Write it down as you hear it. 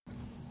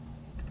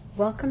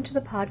Welcome to the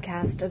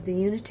podcast of the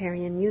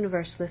Unitarian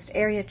Universalist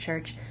Area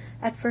Church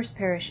at First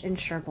Parish in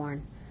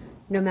Sherborn.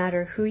 No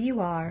matter who you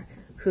are,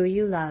 who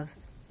you love,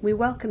 we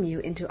welcome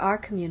you into our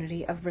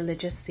community of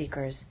religious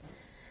seekers.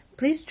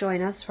 Please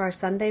join us for our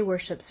Sunday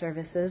worship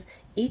services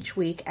each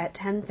week at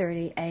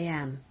 10:30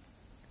 a.m.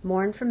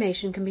 More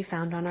information can be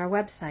found on our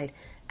website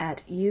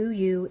at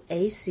uuac.org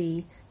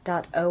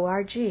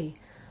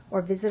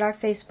or visit our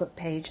Facebook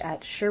page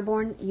at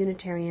Sherborn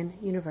Unitarian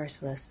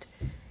Universalist.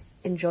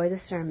 Enjoy the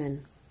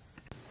sermon.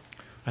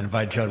 I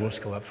invite Judd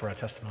Wiskell up for a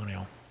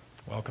testimonial.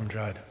 Welcome,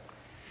 Judd.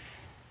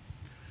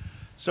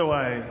 So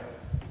I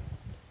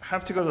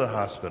have to go to the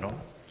hospital,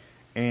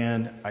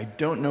 and I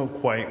don't know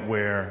quite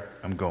where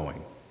I'm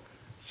going.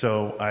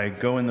 So I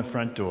go in the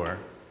front door,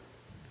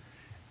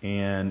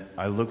 and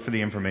I look for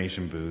the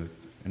information booth,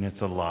 and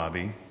it's a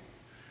lobby.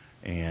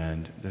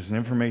 And there's an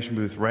information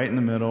booth right in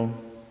the middle,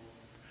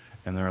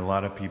 and there are a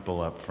lot of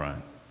people up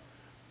front.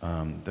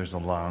 There's a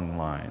long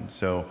line.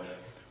 So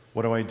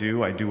what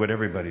do? I do what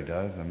everybody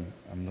does. I'm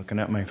looking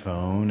at my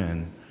phone,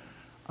 and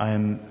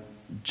I'm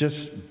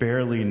just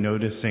barely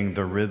noticing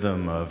the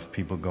rhythm of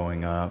people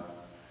going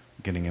up,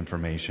 getting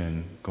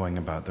information, going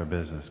about their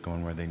business,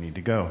 going where they need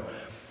to go.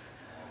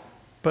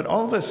 But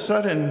all of a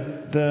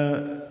sudden,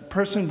 the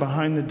person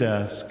behind the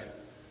desk,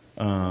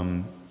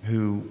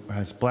 who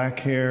has black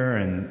hair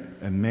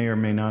and may or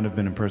may not have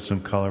been a person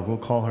of color, we'll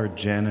call her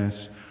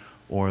Janice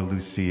or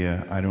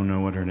Lucia. I don't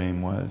know what her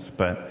name was,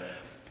 but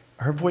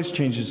her voice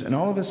changes, and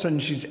all of a sudden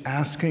she's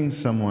asking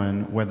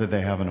someone whether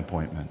they have an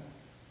appointment.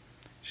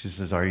 She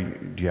says,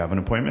 do you have an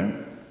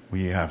appointment?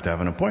 Well, you have to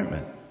have an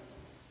appointment.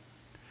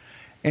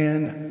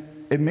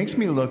 And it makes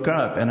me look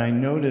up, and I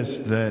notice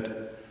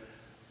that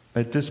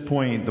at this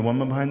point, the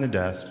woman behind the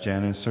desk,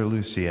 Janice or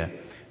Lucia,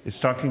 is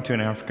talking to an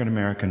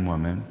African-American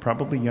woman,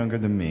 probably younger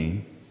than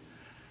me,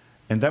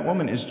 and that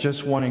woman is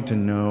just wanting to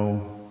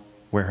know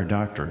where her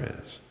doctor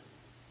is.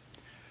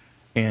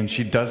 And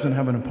she doesn't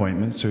have an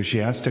appointment, so she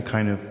has to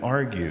kind of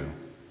argue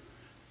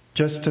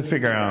just to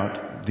figure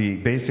out the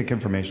basic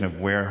information of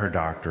where her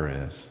doctor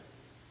is.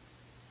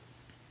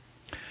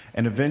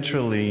 And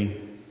eventually,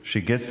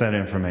 she gets that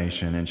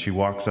information, and she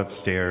walks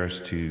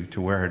upstairs to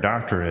where her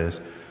doctor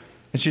is,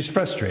 and she's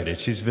frustrated.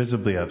 She's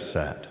visibly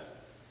upset.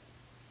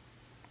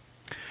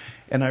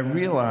 And I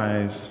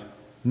realize,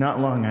 not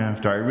long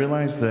after,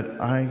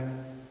 that I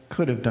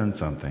could have done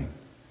something.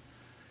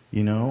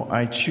 You know,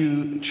 I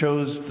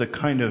chose the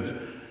kind of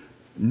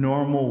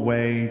normal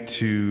way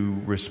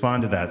to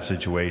respond to that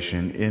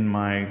situation in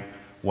my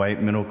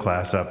white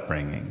middle-class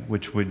upbringing,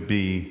 which would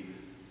be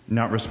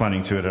not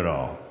responding to it at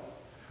all.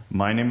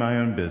 Minding my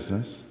own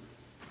business,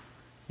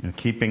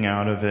 keeping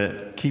out of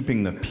it,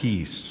 keeping the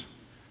peace.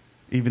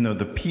 Even though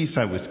the peace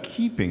I was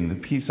keeping, the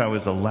peace I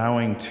was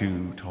allowing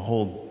to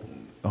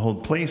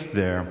hold place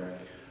there,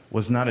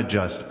 was not a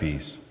just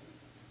peace,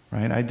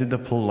 right? I did the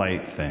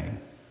polite thing.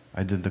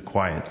 I did the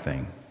quiet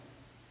thing.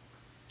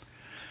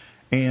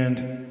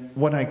 And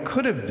what I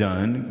could have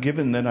done,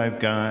 given that I've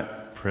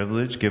got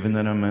privilege, given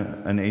that I'm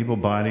an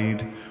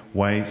able-bodied,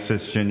 white,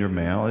 cisgender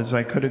male, is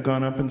I could have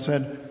gone up and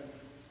said,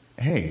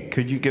 hey,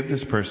 could you give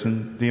this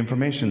person the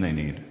information they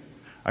need?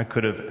 I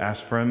could have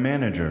asked for a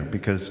manager,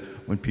 because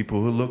when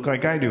people who look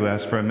like I do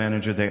ask for a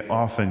manager, they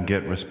often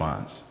get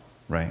response,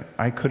 right?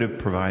 I could have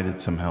provided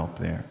some help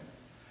there.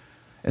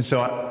 And so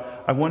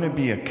I want to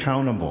be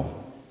accountable.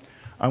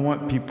 I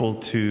want people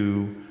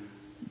to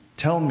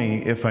tell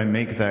me if I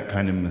make that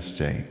kind of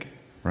mistake,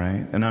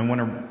 right? And I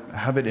want to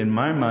have it in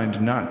my mind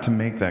not to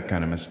make that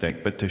kind of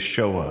mistake, but to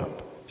show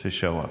up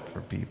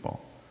for people.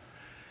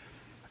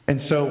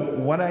 And so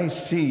what I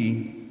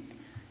see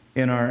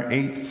in our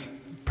eighth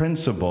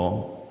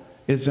principle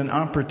is an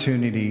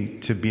opportunity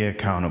to be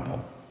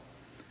accountable,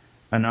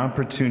 an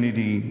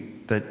opportunity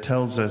that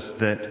tells us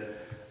that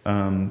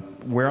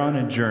we're on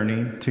a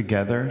journey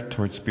together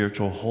towards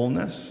spiritual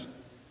wholeness,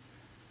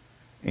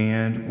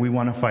 and we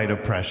want to fight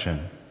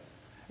oppression.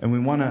 And we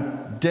want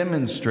to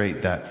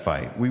demonstrate that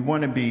fight. We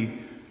want to be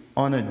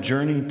on a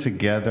journey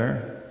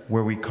together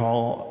where we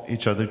call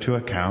each other to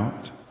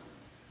account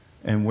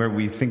and where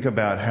we think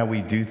about how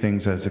we do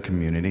things as a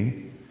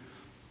community.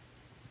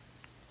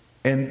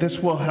 And this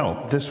will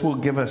help. This will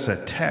give us a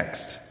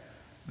text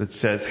that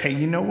says, hey,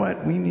 you know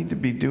what? We need to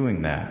be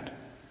doing that.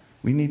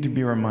 We need to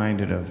be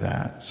reminded of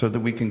that so that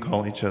we can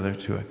call each other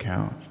to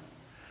account.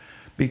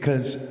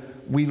 Because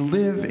we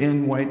live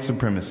in white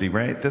supremacy,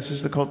 right? This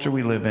is the culture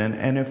we live in.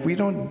 And if we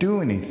don't do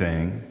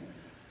anything,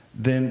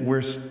 then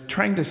we're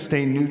trying to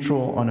stay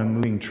neutral on a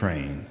moving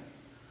train,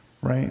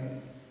 right?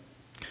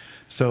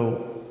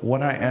 So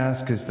what I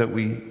ask is that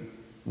we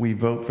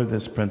vote for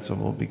this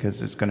principle,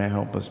 because it's going to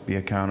help us be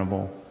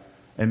accountable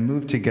and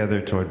move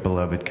together toward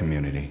beloved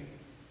community.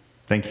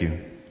 Thank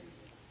you.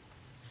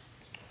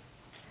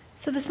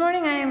 So this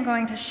morning I am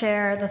going to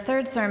share the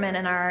third sermon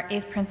in our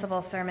eighth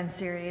principle sermon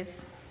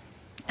series.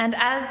 And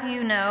as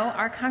you know,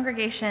 our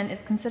congregation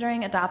is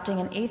considering adopting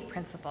an eighth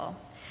principle,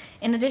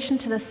 in addition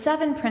to the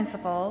 7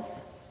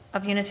 principles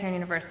of Unitarian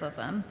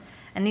Universalism,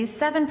 And these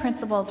 7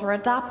 principles were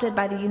adopted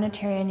by the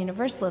Unitarian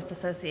Universalist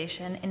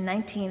Association in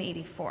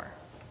 1984.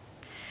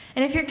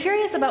 And if you're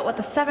curious about what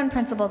the 7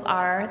 principles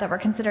are that we're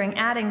considering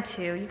adding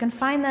to, you can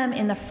find them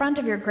in the front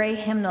of your gray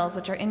hymnals,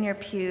 which are in your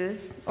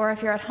pews, or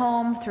if you're at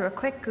home, through a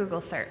quick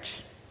Google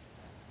search.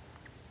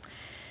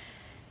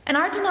 In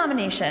our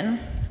denomination,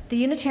 the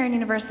Unitarian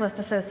Universalist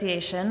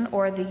Association,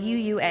 or the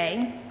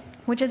UUA,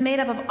 which is made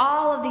up of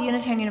all of the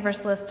Unitarian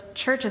Universalist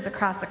churches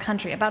across the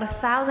country, about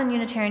 1,000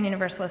 Unitarian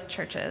Universalist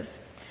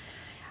churches,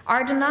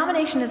 our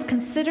denomination is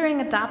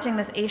considering adopting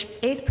this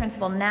 8th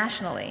principle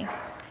nationally.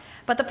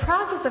 But the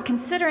process of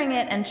considering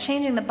it and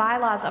changing the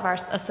bylaws of our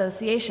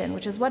association,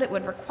 which is what it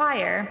would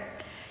require,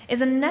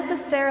 is a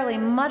necessarily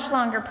much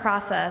longer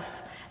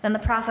process than the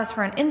process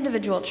for an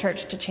individual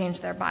church to change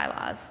their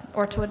bylaws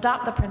or to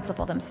adopt the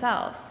principle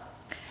themselves,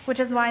 which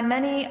is why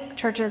many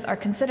churches are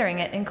considering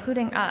it,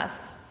 including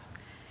us.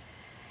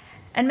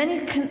 And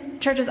many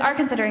churches are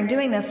considering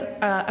doing this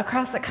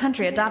across the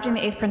country, adopting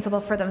the 8th principle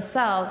for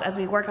themselves as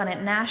we work on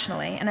it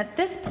nationally. And at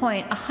this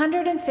point,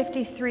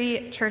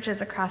 153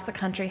 churches across the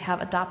country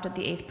have adopted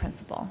the 8th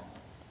principle.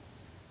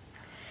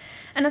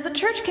 And as a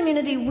church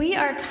community, we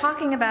are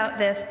talking about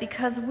this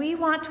because we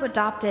want to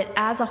adopt it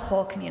as a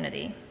whole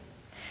community.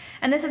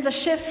 And this is a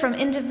shift from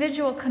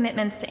individual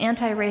commitments to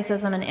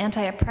anti-racism and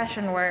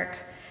anti-oppression work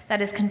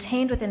that is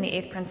contained within the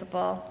 8th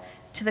principle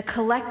to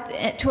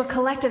a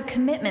collective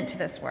commitment to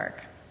this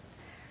work.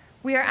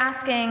 We are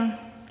asking,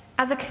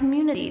 as a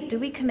community, do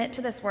we commit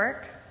to this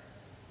work?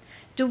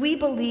 Do we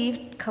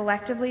believe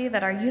collectively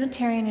that our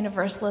Unitarian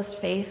Universalist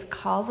faith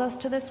calls us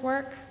to this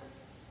work?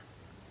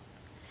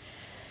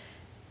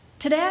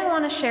 Today I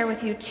want to share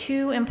with you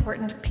 2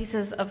 important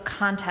pieces of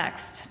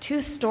context,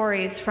 2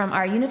 stories from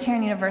our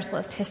Unitarian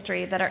Universalist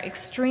history that are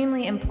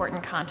extremely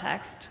important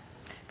context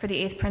for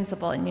the 8th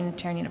principle in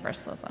Unitarian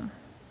Universalism.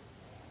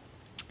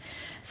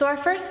 So our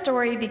first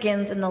story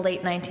begins in the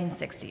late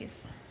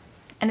 1960s,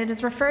 and it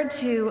is referred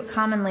to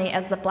commonly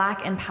as the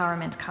Black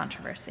Empowerment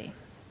Controversy.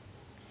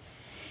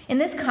 In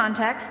this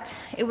context,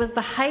 it was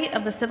the height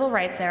of the Civil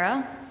Rights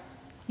era.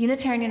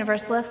 Unitarian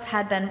Universalists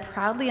had been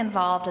proudly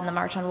involved in the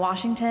March on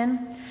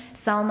Washington,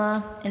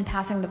 Selma, in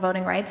passing the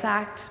Voting Rights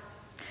Act.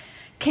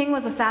 King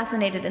was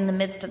assassinated in the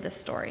midst of this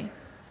story.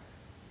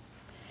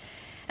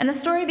 And the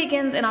story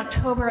begins in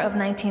October of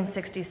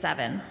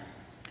 1967.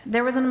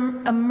 There was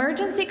an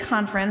emergency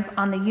conference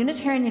on the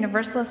Unitarian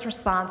Universalist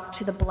response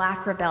to the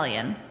Black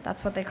Rebellion.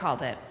 That's what they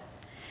called it.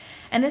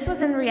 And this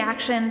was in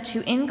reaction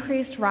to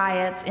increased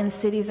riots in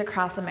cities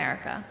across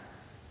America.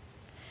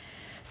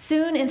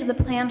 Soon into the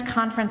planned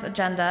conference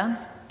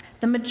agenda,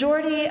 the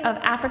majority of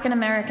African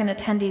American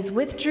attendees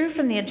withdrew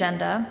from the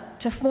agenda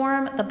to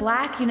form the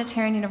Black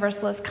Unitarian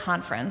Universalist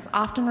Conference,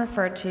 often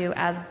referred to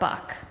as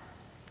BUC.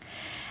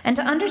 And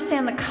to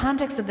understand the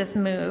context of this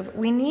move,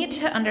 we need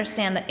to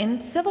understand that in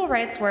civil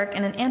rights work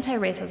and in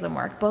anti-racism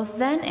work, both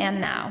then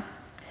and now,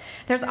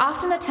 there's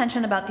often a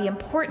tension about the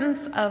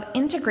importance of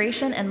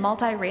integration and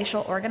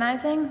multiracial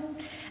organizing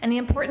and the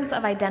importance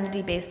of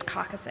identity-based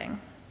caucusing.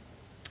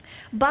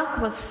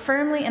 BUC was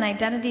firmly an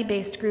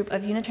identity-based group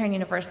of Unitarian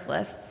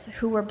Universalists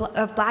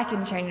of Black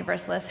Unitarian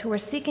Universalists who were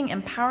seeking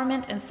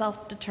empowerment and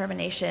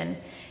self-determination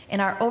in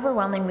our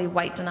overwhelmingly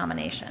white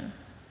denomination.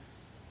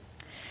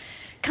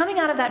 Coming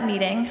out of that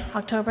meeting,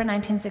 October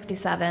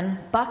 1967,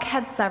 BUC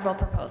had several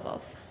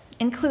proposals,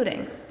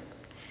 including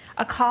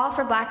a call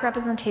for Black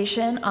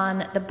representation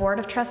on the Board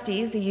of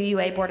Trustees, the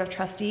UUA Board of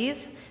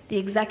Trustees, the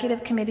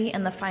Executive Committee,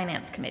 and the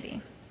Finance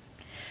Committee,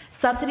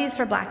 subsidies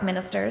for Black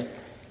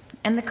ministers,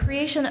 and the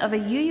creation of a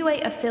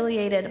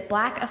UUA-affiliated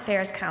Black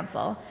Affairs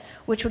Council,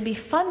 which would be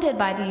funded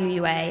by the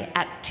UUA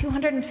at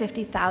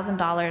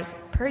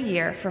 $250,000 per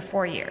year for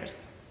 4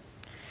 years.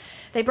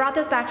 They brought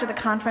this back to the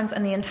conference,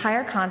 and the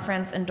entire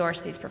conference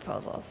endorsed these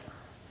proposals.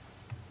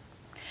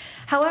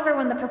 However,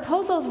 when the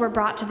proposals were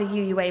brought to the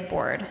UUA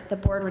board, the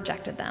board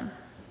rejected them.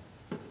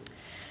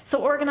 So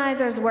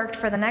organizers worked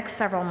for the next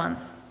several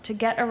months to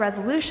get a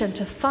resolution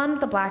to fund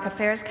the Black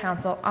Affairs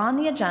Council on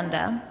the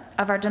agenda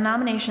of our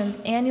denomination's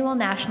annual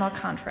national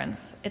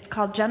conference. It's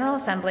called General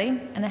Assembly,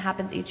 and it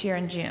happens each year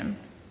in June.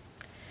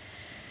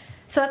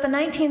 So at the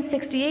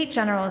 1968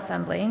 General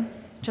Assembly,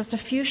 just a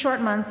few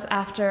short months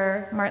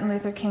after Martin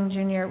Luther King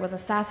Jr. was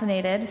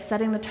assassinated,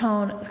 setting the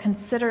tone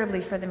considerably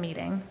for the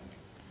meeting,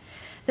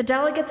 the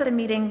delegates at a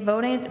meeting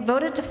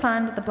voted to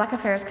fund the Black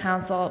Affairs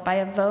Council by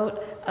a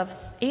vote of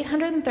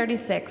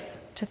 836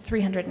 to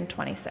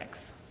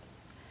 326,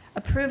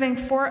 approving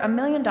for $1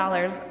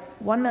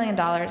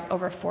 million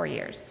over 4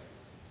 years.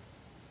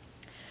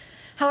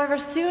 However,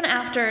 soon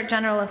after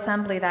General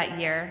Assembly that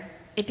year,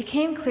 it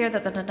became clear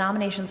that the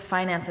denomination's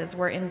finances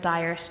were in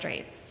dire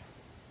straits.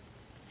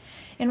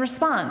 In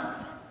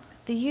response,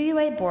 the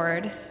UUA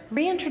board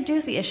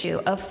reintroduced the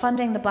issue of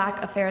funding the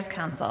Black Affairs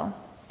Council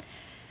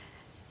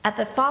at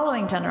the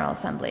following General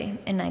Assembly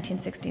in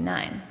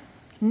 1969,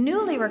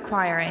 newly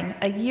requiring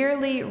a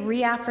yearly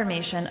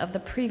reaffirmation of the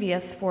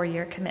previous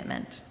 4-year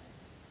commitment.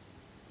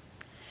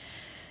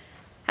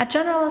 At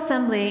General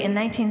Assembly in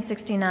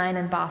 1969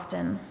 in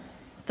Boston,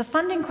 the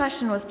funding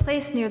question was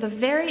placed near the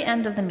very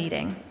end of the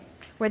meeting,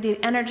 where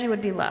the energy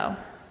would be low.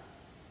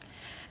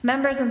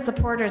 Members and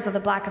supporters of the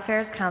Black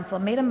Affairs Council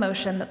made a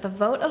motion that the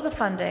vote of the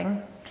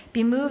funding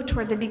be moved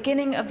toward the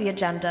beginning of the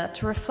agenda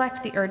to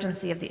reflect the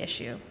urgency of the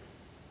issue.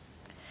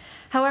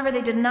 However,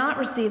 they did not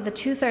receive the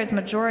 2/3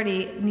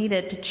 majority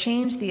needed to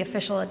change the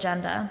official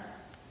agenda,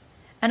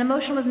 and a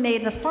motion was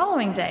made the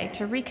following day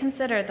to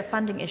reconsider the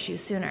funding issue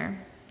sooner.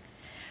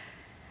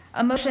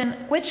 A motion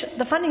which,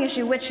 the funding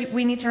issue, which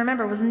we need to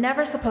remember, was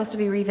never supposed to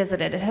be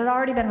revisited. It had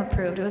already been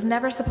approved. It was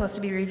never supposed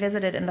to be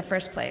revisited in the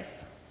first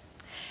place.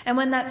 And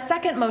when that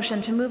second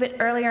motion to move it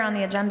earlier on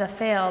the agenda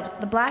failed,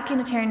 the Black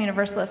Unitarian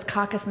Universalist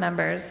Caucus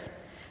members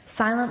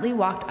silently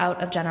walked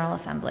out of General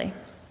Assembly.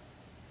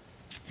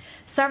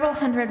 Several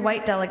hundred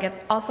white delegates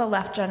also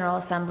left General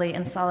Assembly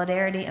in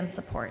solidarity and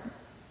support.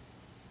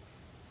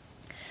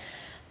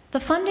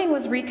 The funding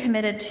was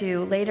recommitted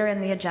to later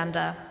in the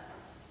agenda,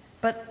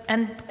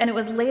 and it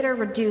was later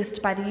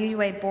reduced by the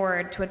UUA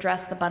board to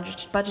address the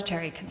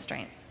budgetary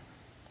constraints.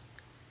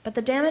 But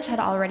the damage had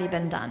already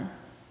been done.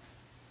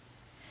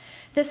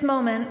 This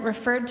moment,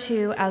 referred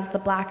to as the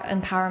Black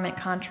Empowerment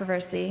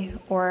Controversy,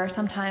 or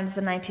sometimes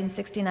the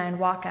 1969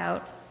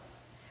 walkout,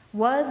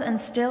 was and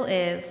still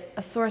is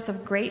a source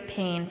of great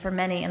pain for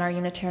many in our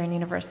Unitarian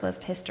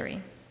Universalist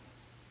history.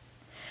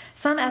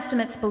 Some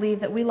estimates believe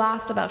that we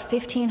lost about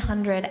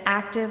 1,500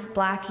 active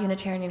Black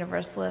Unitarian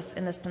Universalists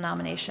in this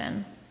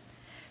denomination,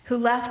 who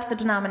left the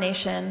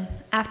denomination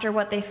after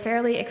what they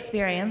fairly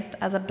experienced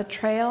as a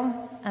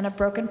betrayal and a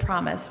broken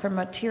promise for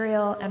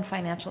material and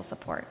financial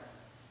support.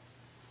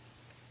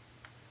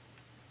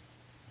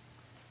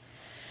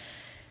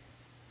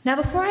 Now,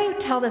 before I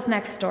tell this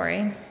next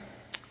story,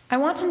 I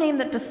want to name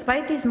that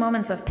despite these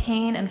moments of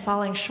pain and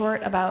falling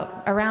short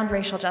around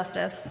racial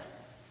justice,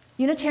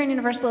 Unitarian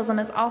Universalism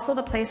is also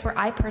the place where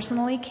I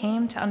personally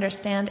came to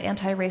understand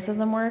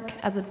anti-racism work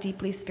as a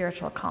deeply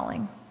spiritual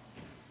calling.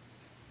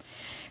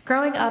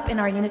 Growing up in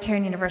our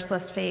Unitarian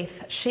Universalist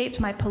faith shaped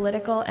my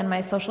political and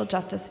my social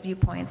justice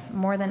viewpoints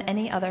more than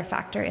any other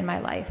factor in my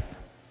life.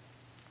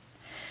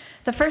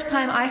 The first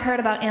time I heard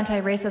about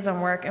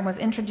anti-racism work and was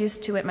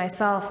introduced to it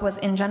myself was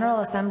in General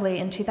Assembly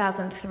in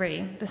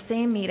 2003, the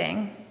same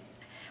meeting,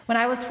 when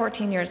I was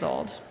 14 years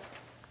old.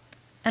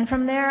 And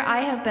from there,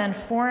 I have been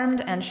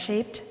formed and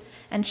shaped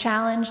and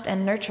challenged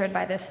and nurtured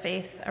by this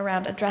faith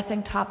around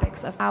addressing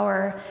topics of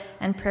power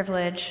and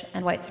privilege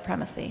and white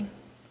supremacy.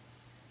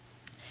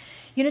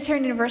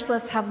 Unitarian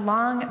Universalists have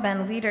long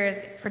been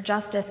leaders for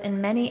justice in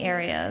many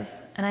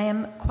areas, and I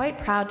am quite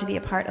proud to be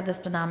a part of this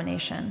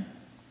denomination.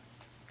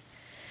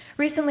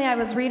 Recently, I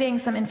was reading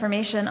some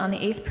information on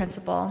the Eighth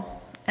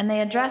Principle, and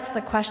they addressed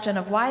the question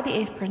of why the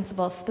Eighth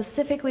Principle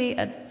specifically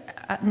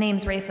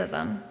names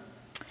racism.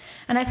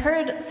 And I've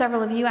heard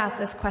several of you ask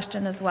this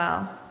question as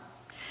well.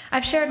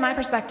 I've shared my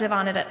perspective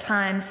on it at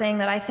times, saying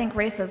that I think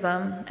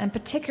racism, and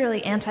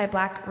particularly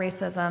anti-Black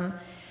racism,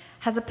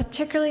 has a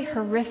particularly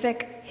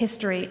horrific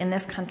history in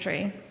this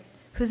country,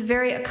 whose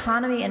very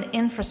economy and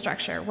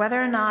infrastructure,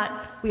 whether or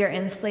not we are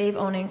in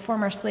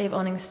former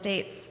slave-owning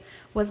states,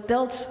 was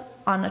built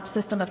on a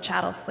system of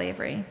chattel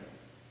slavery.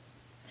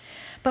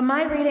 But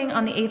my reading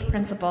on the Eighth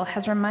Principle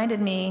has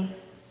reminded me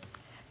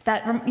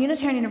that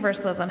Unitarian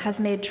Universalism has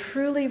made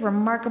truly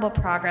remarkable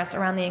progress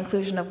around the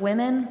inclusion of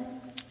women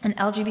and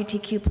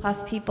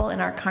LGBTQ+ people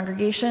in our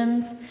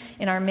congregations,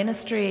 in our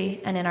ministry,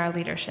 and in our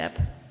leadership.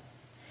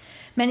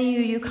 Many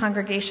UU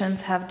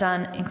congregations have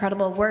done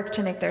incredible work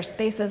to make their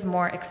spaces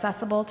more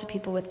accessible to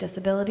people with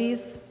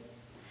disabilities.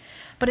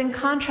 But in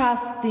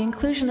contrast, the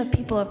inclusion of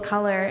people of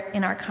color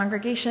in our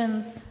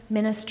congregations,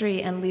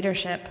 ministry, and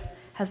leadership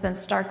has been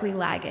starkly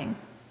lagging.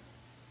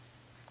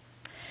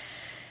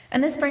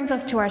 And this brings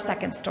us to our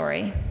second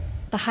story,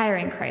 the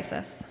hiring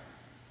crisis.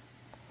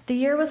 The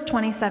year was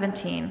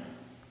 2017.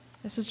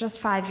 This was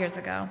just 5 years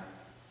ago.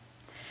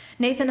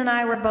 Nathan and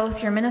I were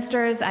both your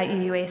ministers at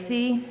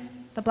UUAC.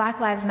 The Black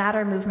Lives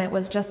Matter movement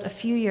was just a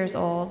few years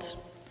old.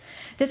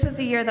 This was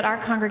the year that our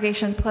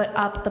congregation put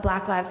up the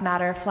Black Lives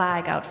Matter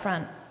flag out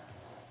front.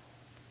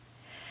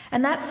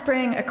 And that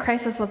spring, a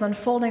crisis was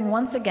unfolding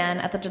once again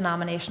at the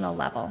denominational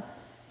level.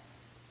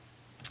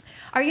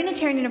 Our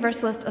Unitarian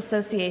Universalist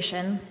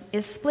Association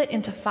is split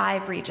into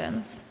 5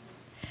 regions,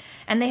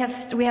 and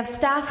we have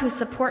staff who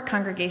support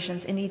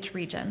congregations in each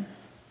region.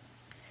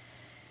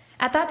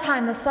 At that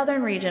time, the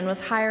Southern region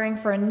was hiring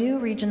for a new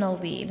regional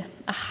lead,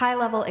 a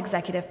high-level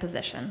executive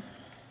position.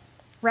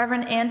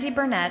 Reverend Andy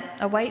Burnett,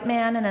 a white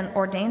man and an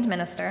ordained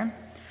minister,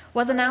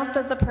 was announced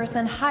as the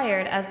person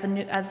hired as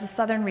the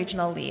Southern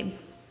regional lead,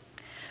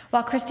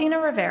 while Christina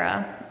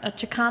Rivera, a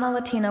Chicana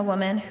Latina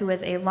woman who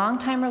is a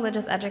longtime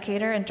religious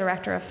educator and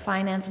director of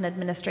finance and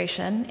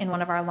administration in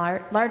one of our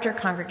larger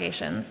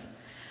congregations,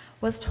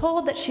 was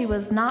told that she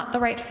was not the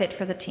right fit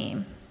for the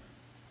team.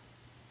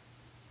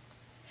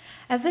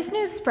 As this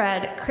news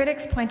spread,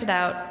 critics pointed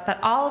out that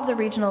all of the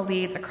regional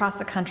leads across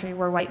the country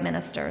were white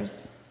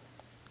ministers.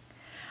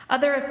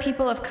 Other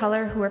people of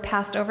color who were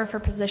passed over for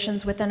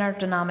positions within our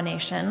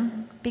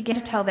denomination began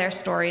to tell their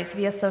stories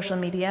via social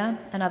media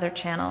and other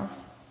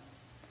channels.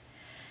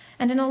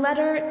 And in a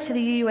letter to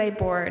the UUA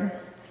board,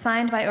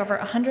 signed by over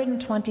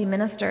 120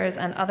 ministers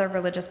and other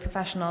religious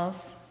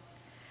professionals,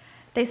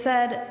 they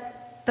said,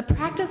 "The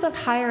practice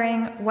of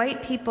hiring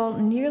white people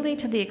nearly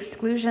to the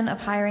exclusion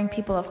of hiring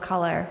people of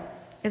color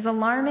is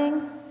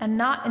alarming and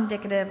not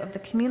indicative of the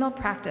communal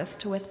practice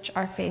to which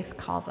our faith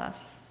calls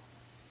us."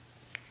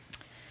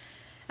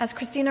 As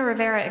Christina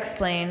Rivera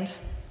explained,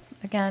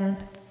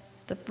 again,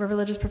 the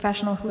religious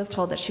professional who was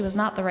told that she was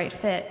not the right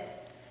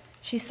fit,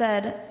 she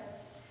said,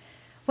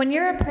 "When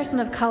you're a person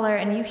of color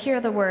and you hear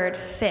the word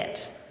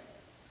fit,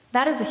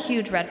 that is a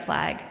huge red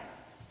flag.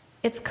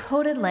 It's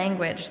coded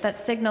language that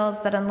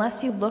signals that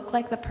unless you look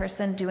like the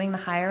person doing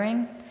the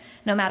hiring,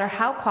 no matter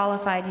how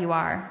qualified you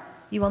are,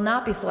 you will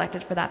not be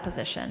selected for that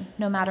position,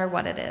 no matter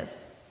what it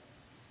is."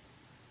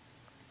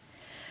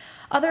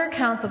 Other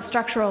accounts of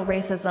structural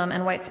racism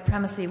and white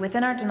supremacy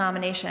within our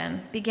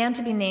denomination began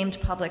to be named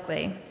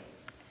publicly,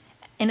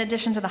 in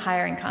addition to the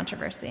hiring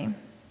controversy.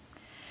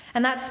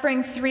 And that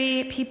spring,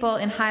 3 people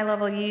in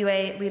high-level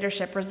UUA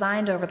leadership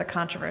resigned over the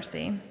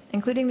controversy,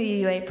 including the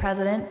UUA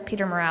president,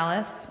 Peter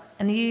Morales,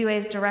 and the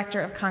UUA's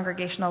director of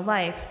congregational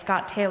life,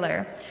 Scott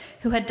Taylor,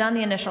 who had done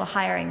the initial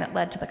hiring that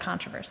led to the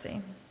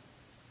controversy.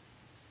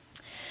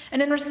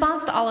 And in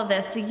response to all of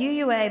this, the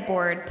UUA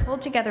board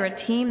pulled together a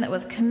team that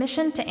was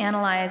commissioned to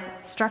analyze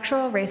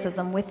structural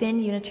racism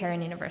within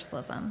Unitarian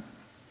Universalism.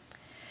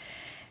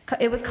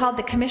 It was called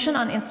the Commission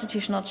on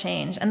Institutional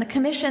Change, and the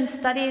commission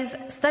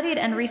studied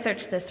and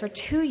researched this for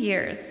 2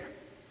 years,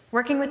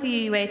 working with the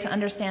UUA to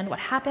understand what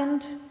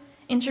happened,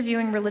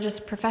 interviewing religious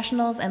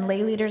professionals and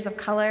lay leaders of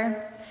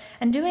color,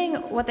 and doing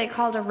what they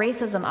called a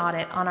racism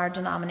audit on our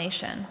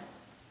denomination.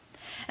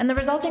 And the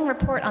resulting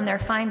report on their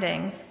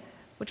findings,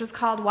 which was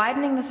called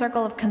Widening the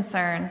Circle of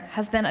Concern,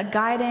 has been a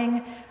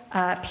guiding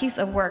piece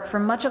of work for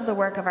much of the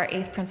work of our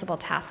 8th Principle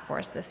Task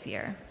Force this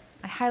year.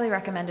 I highly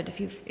recommend it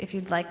if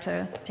you'd like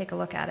to take a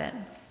look at it.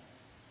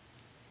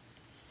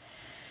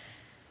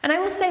 And I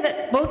will say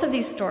that both of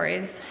these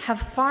stories have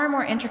far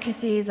more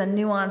intricacies and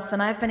nuance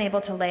than I've been able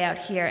to lay out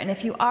here. And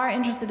if you are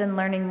interested in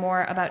learning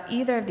more about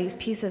either of these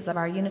pieces of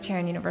our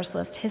Unitarian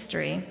Universalist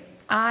history,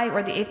 I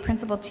or the 8th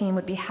Principle team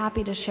would be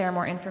happy to share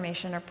more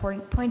information or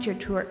point you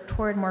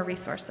toward more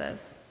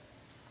resources.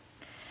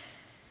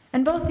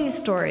 And both these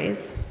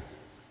stories,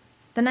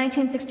 the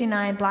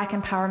 1969 Black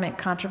Empowerment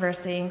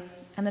controversy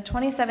and the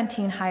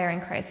 2017 hiring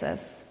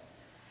crisis,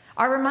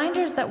 are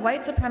reminders that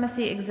white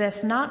supremacy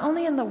exists not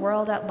only in the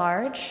world at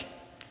large,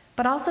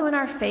 but also in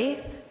our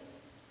faith,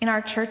 in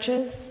our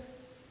churches,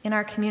 in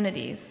our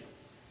communities.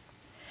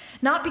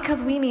 Not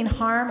because we mean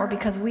harm or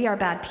because we are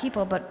bad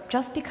people, but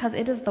just because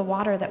it is the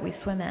water that we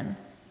swim in.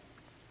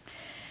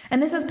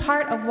 And this is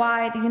part of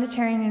why the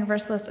Unitarian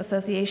Universalist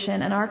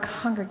Association and our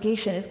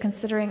congregation is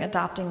considering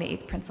adopting the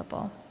 8th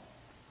Principle.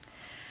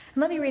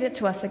 And let me read it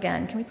to us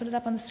again. Can we put it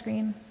up on the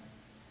screen?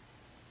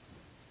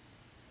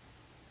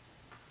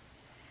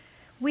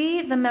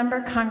 We, the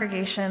member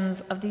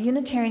congregations of the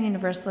Unitarian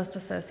Universalist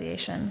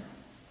Association,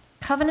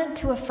 covenant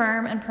to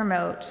affirm and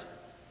promote,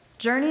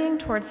 journeying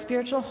towards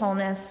spiritual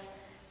wholeness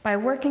by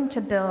working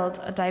to build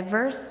a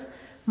diverse,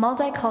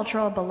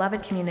 multicultural,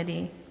 beloved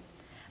community,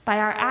 by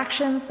our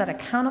actions that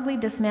accountably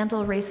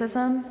dismantle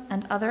racism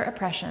and other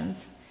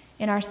oppressions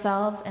in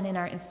ourselves and in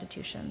our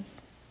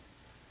institutions.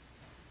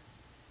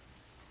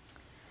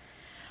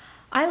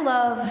 I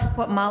love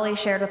what Molly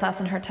shared with us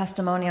in her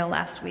testimonial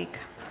last week,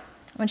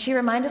 when she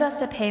reminded us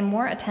to pay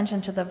more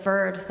attention to the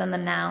verbs than the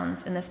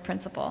nouns in this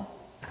principle,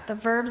 the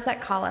verbs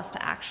that call us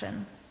to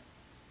action.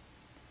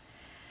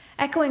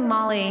 Echoing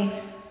Molly,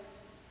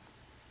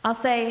 I'll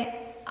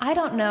say, I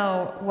don't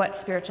know what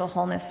spiritual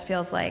wholeness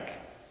feels like.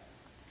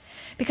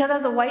 Because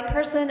as a white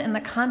person in the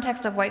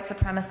context of white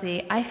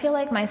supremacy, I feel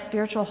like my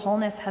spiritual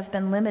wholeness has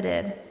been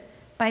limited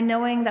by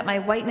knowing that my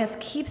whiteness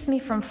keeps me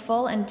from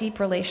full and deep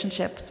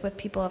relationships with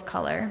people of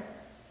color,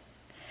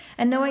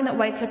 and knowing that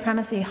white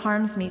supremacy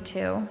harms me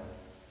too.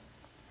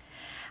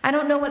 I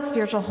don't know what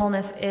spiritual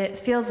wholeness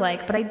feels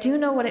like, but I do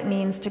know what it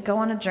means to go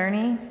on a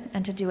journey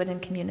and to do it in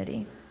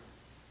community.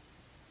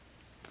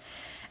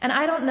 And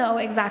I don't know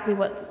exactly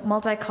what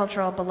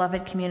multicultural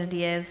beloved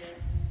community is,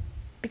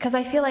 because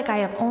I feel like I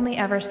have only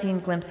ever seen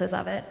glimpses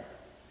of it.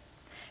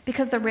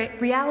 Because the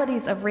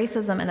realities of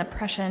racism and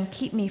oppression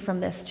keep me from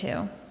this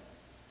too.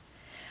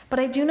 But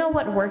I do know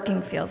what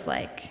working feels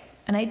like,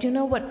 and I do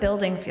know what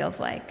building feels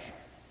like,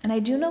 and I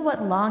do know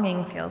what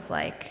longing feels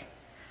like.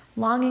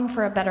 Longing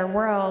for a better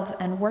world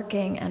and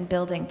working and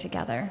building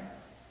together.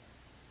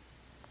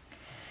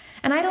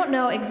 And I don't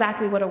know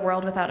exactly what a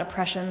world without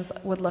oppressions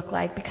would look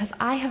like because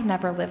I have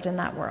never lived in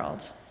that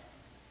world.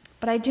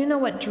 But I do know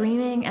what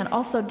dreaming and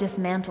also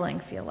dismantling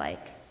feel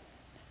like.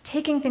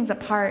 Taking things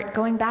apart,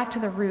 going back to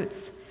the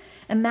roots,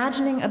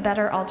 imagining a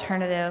better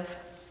alternative,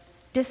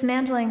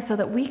 dismantling so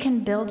that we can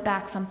build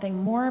back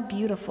something more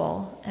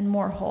beautiful and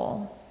more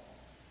whole.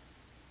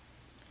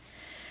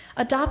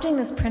 Adopting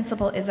this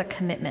principle is a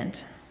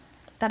commitment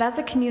that as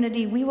a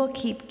community we will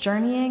keep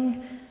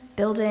journeying,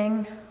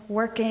 building,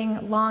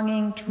 working,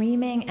 longing,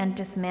 dreaming, and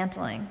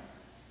dismantling.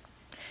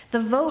 The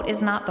vote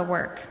is not the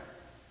work.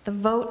 The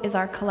vote is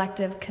our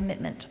collective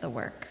commitment to the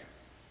work.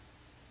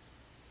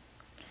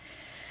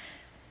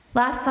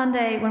 Last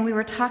Sunday, when we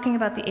were talking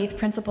about the 8th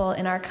principle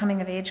in our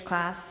coming of age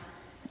class,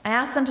 I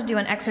asked them to do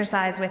an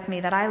exercise with me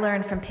that I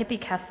learned from Pippi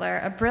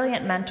Kessler, a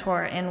brilliant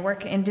mentor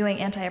in doing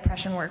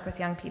anti-oppression work with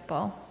young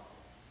people.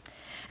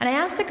 And I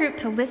asked the group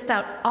to list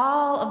out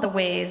all of the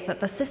ways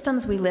that the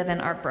systems we live in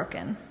are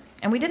broken.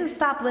 And we didn't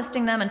stop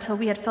listing them until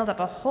we had filled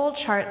up a whole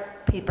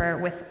chart paper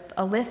with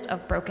a list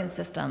of broken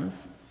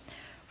systems.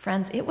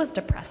 Friends, it was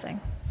depressing.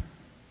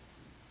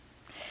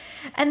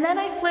 And then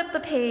I flipped the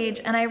page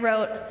and I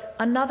wrote,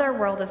 "Another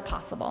world is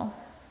possible."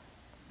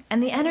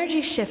 And the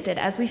energy shifted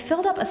as we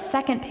filled up a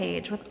second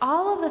page with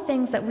all of the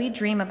things that we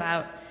dream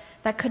about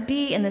that could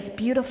be in this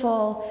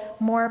beautiful,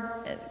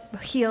 more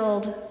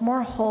healed,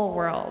 more whole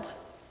world.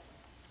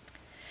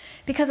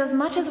 Because as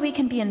much as we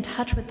can be in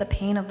touch with the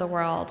pain of the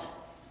world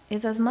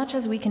is as much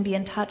as we can be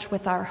in touch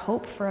with our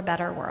hope for a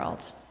better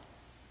world.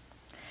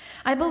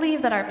 I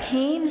believe that our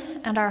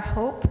pain and our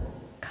hope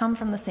come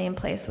from the same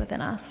place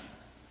within us.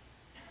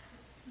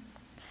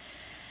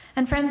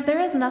 And friends,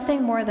 there is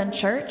nothing more than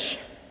church,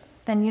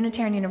 than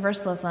Unitarian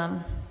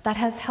Universalism, that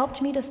has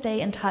helped me to stay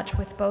in touch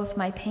with both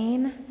my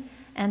pain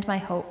and my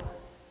hope.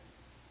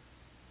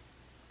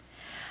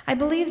 I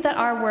believe that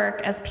our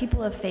work as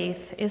people of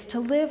faith is to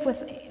live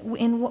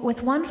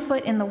with one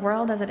foot in the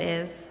world as it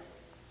is,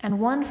 and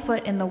one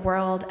foot in the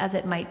world as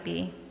it might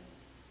be.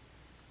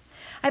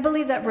 I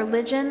believe that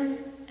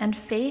religion and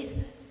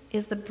faith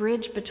is the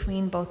bridge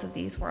between both of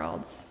these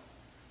worlds.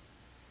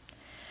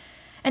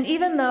 And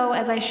even though,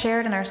 as I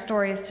shared in our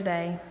stories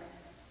today,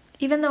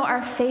 even though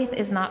our faith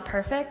is not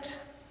perfect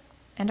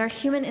and our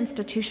human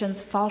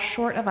institutions fall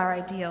short of our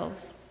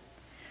ideals,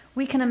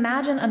 we can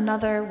imagine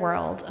another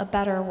world, a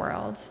better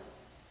world.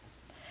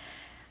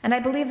 And I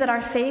believe that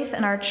our faith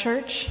and our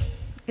church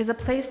is a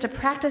place to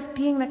practice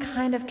being the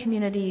kind of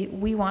community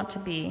we want to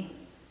be,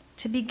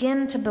 to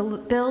begin to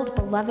build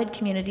beloved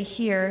community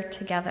here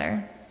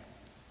together.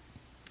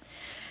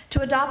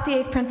 To adopt the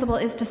 8th principle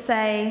is to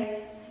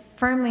say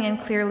firmly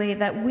and clearly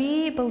that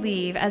we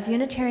believe as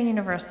Unitarian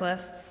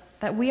Universalists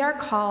that we are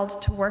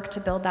called to work to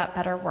build that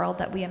better world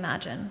that we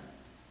imagine.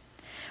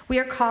 We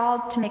are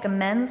called to make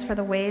amends for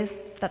the ways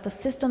that the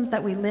systems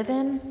that we live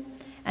in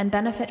and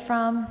benefit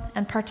from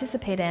and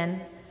participate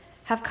in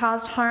have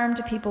caused harm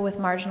to people with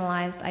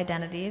marginalized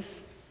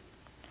identities.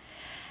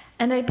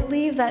 And I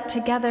believe that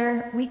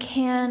together we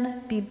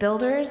can be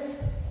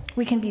builders,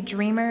 we can be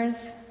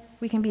dreamers,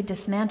 we can be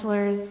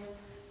dismantlers,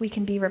 we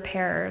can be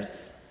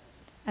repairers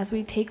as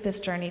we take this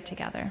journey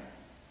together.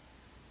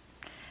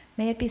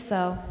 May it be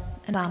so,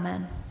 and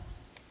amen.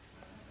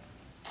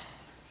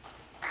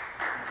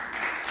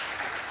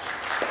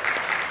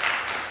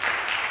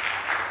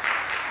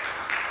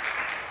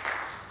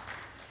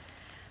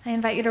 I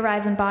invite you to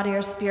rise in body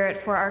or spirit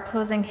for our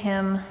closing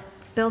hymn,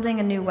 Building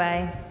a New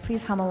Way.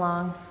 Please hum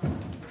along.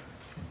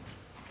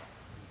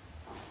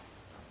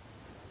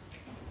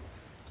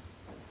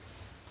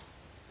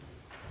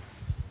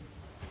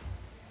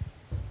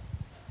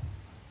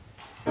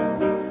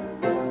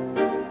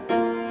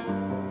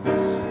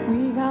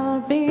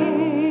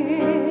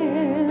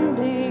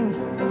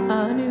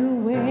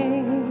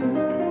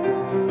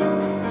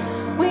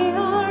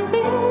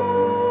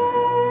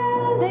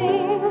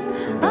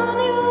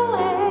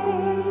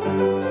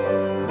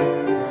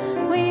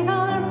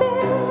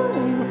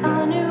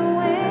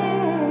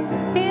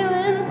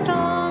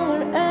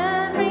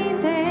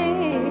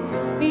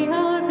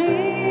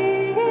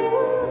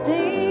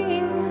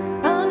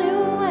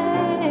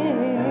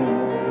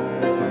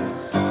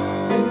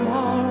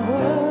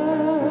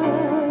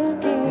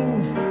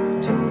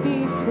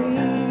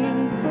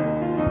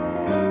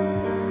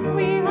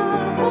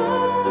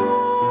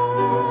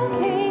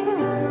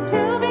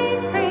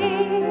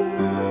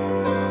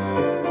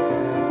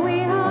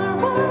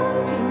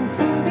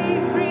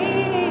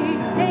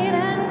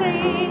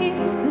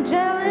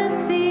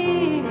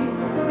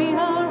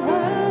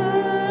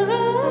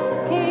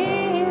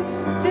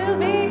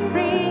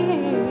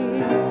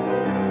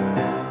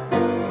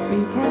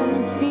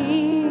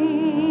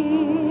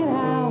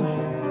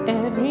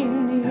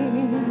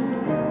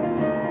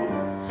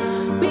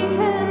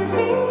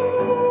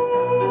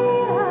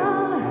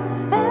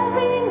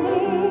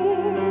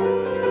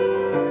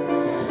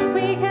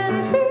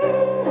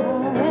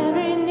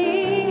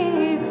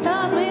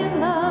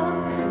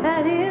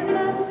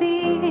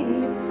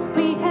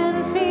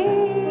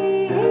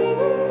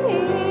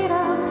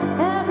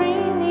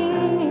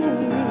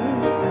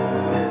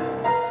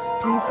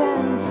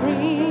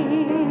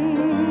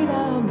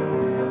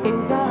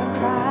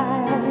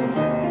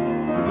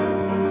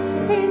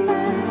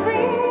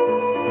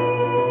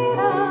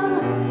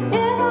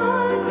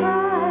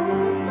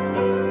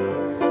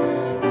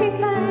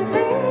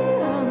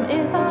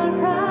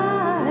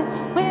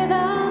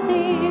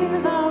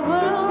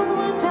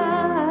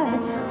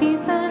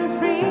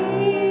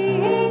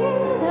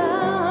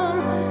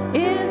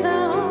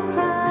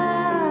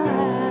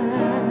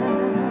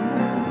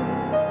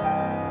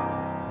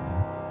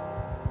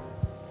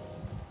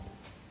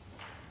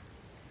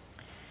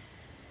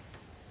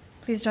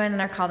 Please join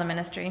in our call to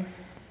ministry.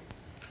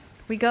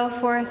 We go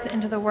forth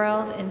into the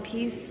world in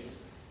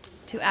peace,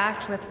 to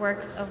act with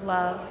works of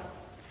love,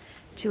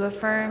 to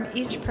affirm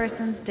each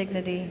person's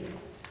dignity,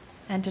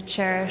 and to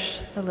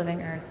cherish the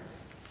living earth.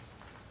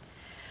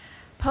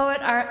 Poet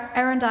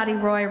Arundhati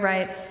Roy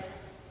writes,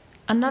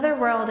 "Another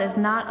world is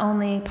not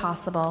only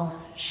possible,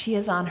 she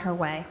is on her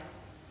way.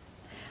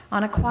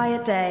 On a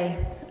quiet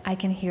day, I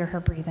can hear her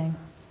breathing."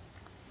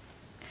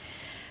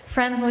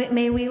 Friends,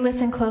 may we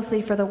listen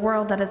closely for the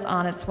world that is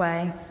on its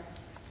way.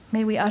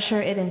 May we usher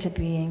it into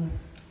being.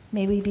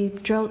 May we be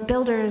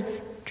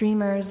builders,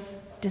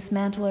 dreamers,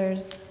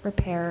 dismantlers,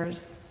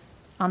 repairers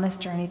on this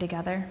journey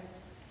together.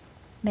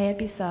 May it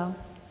be so,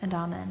 and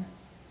amen.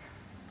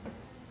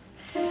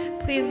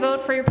 Please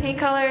vote for your paint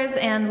colors,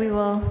 and we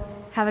will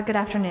have a good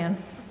afternoon.